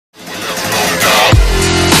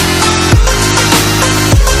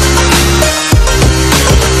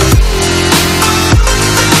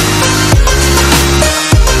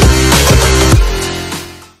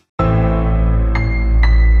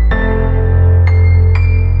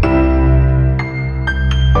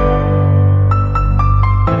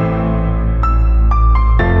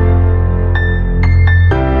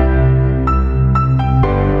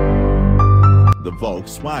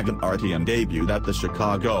Volkswagen Arteon debuted at the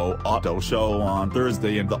Chicago Auto Show on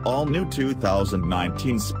Thursday, and the all-new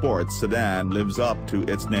 2019 sports sedan lives up to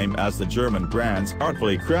its name as the German brand's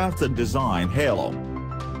artfully crafted design halo.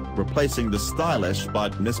 Replacing the stylish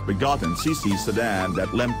but misbegotten CC sedan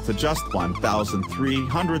that limped to just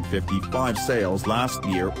 1,355 sales last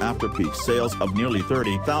year after peak sales of nearly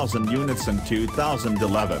 30,000 units in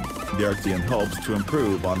 2011, the Arteon hopes to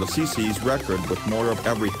improve on the CC's record with more of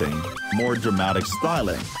everything: more dramatic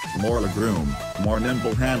styling, more legroom, more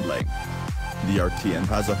nimble handling. The Arteon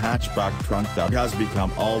has a hatchback trunk that has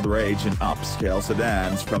become all the rage in upscale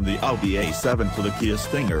sedans, from the Audi A7 to the Kia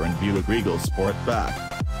Stinger and Buick Regal Sportback.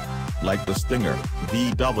 Like the Stinger,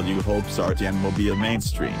 VW hopes Arteon will be a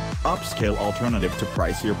mainstream, upscale alternative to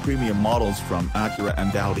pricier premium models from Acura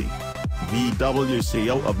and Audi. VW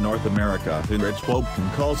CEO of North America Rich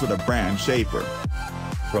Volkswagen calls it a brand shaper.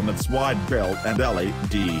 From its wide grille and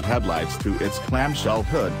LED headlights to its clamshell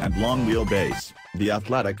hood and long wheelbase, the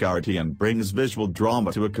athletic Arteon brings visual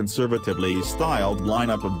drama to a conservatively styled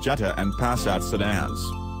lineup of Jetta and Passat sedans.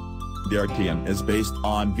 The Arteon is based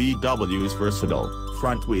on VW's versatile,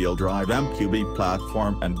 front-wheel drive MQB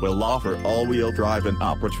platform and will offer all-wheel drive and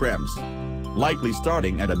upper trims. Likely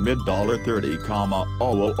starting at a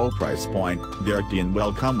mid-$30,000 price point, the Arteon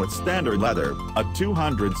will come with standard leather, a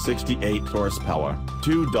 268 horsepower,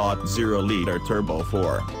 2.0-liter turbo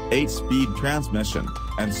 4/8-speed transmission,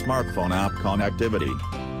 and smartphone app connectivity.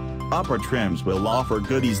 Upper trims will offer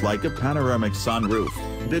goodies like a panoramic sunroof,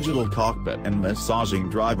 digital cockpit and massaging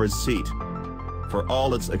driver's seat. For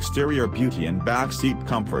all its exterior beauty and backseat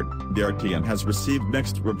comfort, the Arteon has received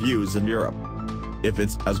mixed reviews in Europe. If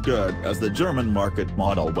it's as good as the German market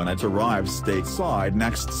model when it arrives stateside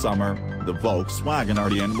next summer, the Volkswagen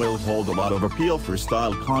Arteon will hold a lot of appeal for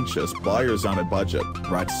style-conscious buyers on a budget,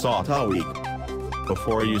 writes Week.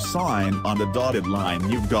 Before you sign on the dotted line,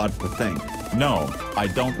 you've got to think, no, I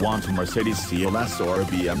don't want a Mercedes CLS or a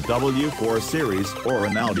BMW 4 Series or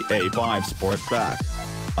an Audi A5 Sportback.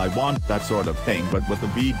 I want that sort of thing, but with a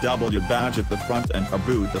VW badge at the front and a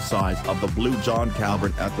boot the size of the blue John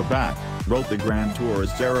Calvert at the back, wrote the Grand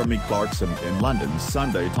Tour's Jeremy Clarkson in London's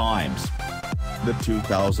Sunday Times. The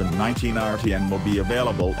 2019 Arteon will be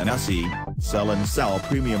available in SE, sell and sell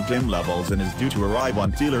premium trim levels and is due to arrive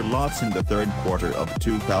on dealer lots in the third quarter of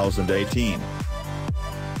 2018.